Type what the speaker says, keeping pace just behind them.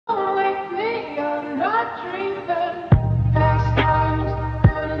Hey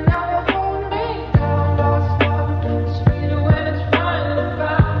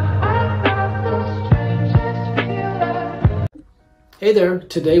there,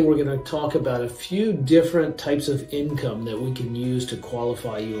 today we're going to talk about a few different types of income that we can use to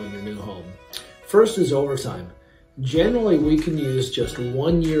qualify you on your new home. First is overtime. Generally, we can use just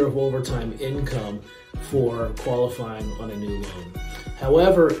 1 year of overtime income for qualifying on a new loan.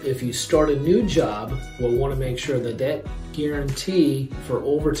 However, if you start a new job, we'll want to make sure that that guarantee for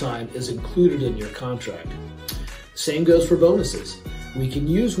overtime is included in your contract. Same goes for bonuses. We can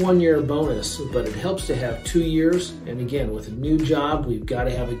use 1 year bonus, but it helps to have 2 years. And again, with a new job, we've got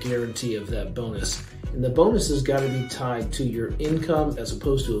to have a guarantee of that bonus. And the bonus has got to be tied to your income as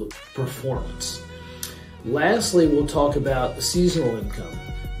opposed to performance. Lastly, we'll talk about seasonal income.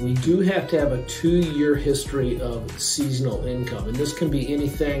 We do have to have a 2-year history of seasonal income. And this can be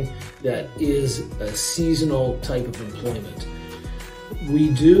anything that is a seasonal type of employment. We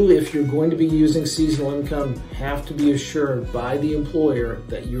do, if you're going to be using seasonal income, have to be assured by the employer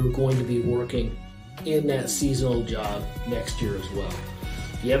that you're going to be working in that seasonal job next year as well.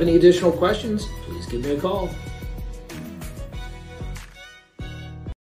 If you have any additional questions, please give me a call.